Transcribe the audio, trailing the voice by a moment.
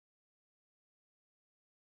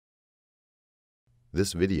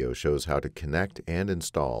This video shows how to connect and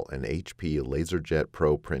install an HP LaserJet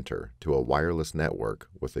Pro printer to a wireless network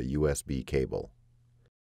with a USB cable.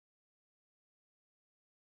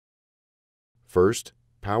 First,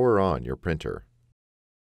 power on your printer.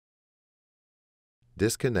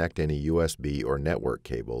 Disconnect any USB or network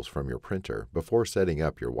cables from your printer before setting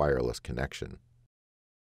up your wireless connection.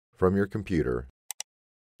 From your computer,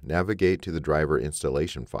 navigate to the driver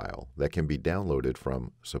installation file that can be downloaded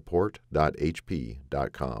from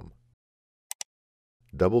support.hp.com.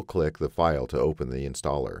 Double-click the file to open the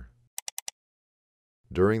installer.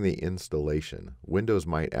 During the installation, Windows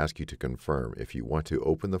might ask you to confirm if you want to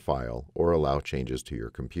open the file or allow changes to your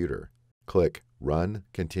computer. Click Run,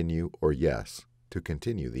 Continue, or Yes to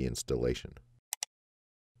continue the installation.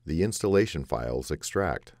 The installation files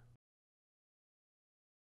extract.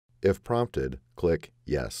 If prompted, click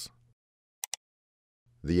Yes.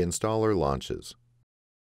 The installer launches.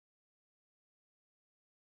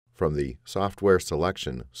 From the Software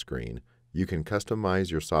Selection screen, you can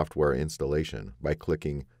customize your software installation by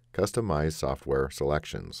clicking Customize Software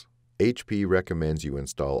Selections. HP recommends you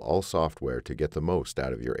install all software to get the most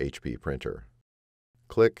out of your HP printer.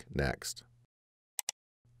 Click Next.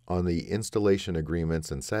 On the Installation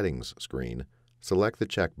Agreements and Settings screen, select the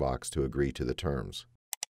checkbox to agree to the terms,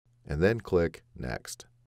 and then click Next.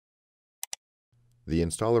 The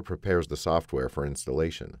installer prepares the software for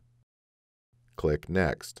installation. Click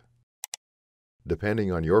Next.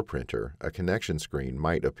 Depending on your printer, a connection screen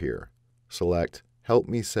might appear. Select Help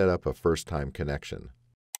me set up a first-time connection.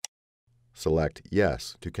 Select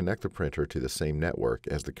Yes to connect the printer to the same network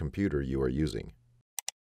as the computer you are using.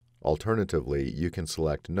 Alternatively, you can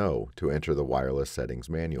select No to enter the wireless settings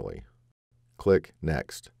manually. Click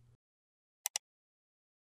Next.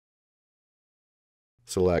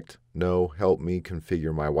 Select No, help me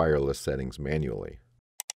configure my wireless settings manually,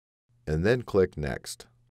 and then click Next.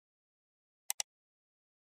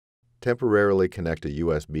 Temporarily connect a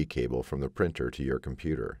USB cable from the printer to your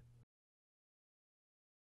computer.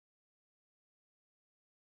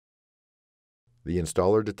 The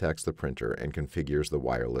installer detects the printer and configures the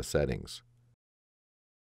wireless settings.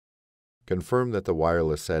 Confirm that the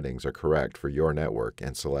wireless settings are correct for your network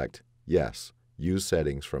and select Yes, use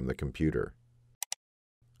settings from the computer.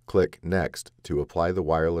 Click Next to apply the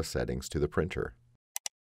wireless settings to the printer.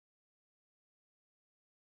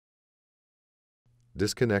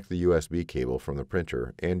 Disconnect the USB cable from the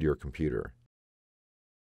printer and your computer.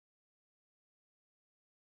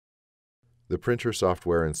 The printer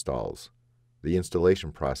software installs. The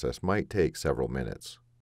installation process might take several minutes.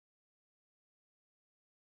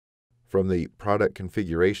 From the Product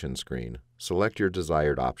Configuration screen, select your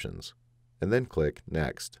desired options, and then click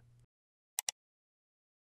Next.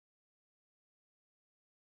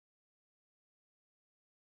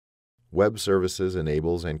 Web Services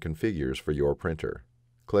enables and configures for your printer.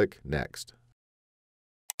 Click Next.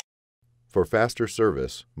 For faster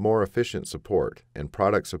service, more efficient support, and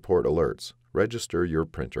product support alerts, register your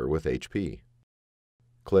printer with HP.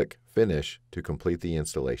 Click Finish to complete the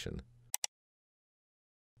installation.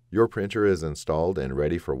 Your printer is installed and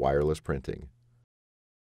ready for wireless printing.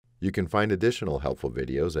 You can find additional helpful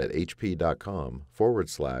videos at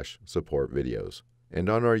hp.com/support videos and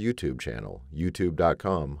on our YouTube channel,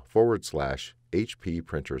 youtube.com/HP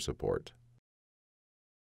printer support.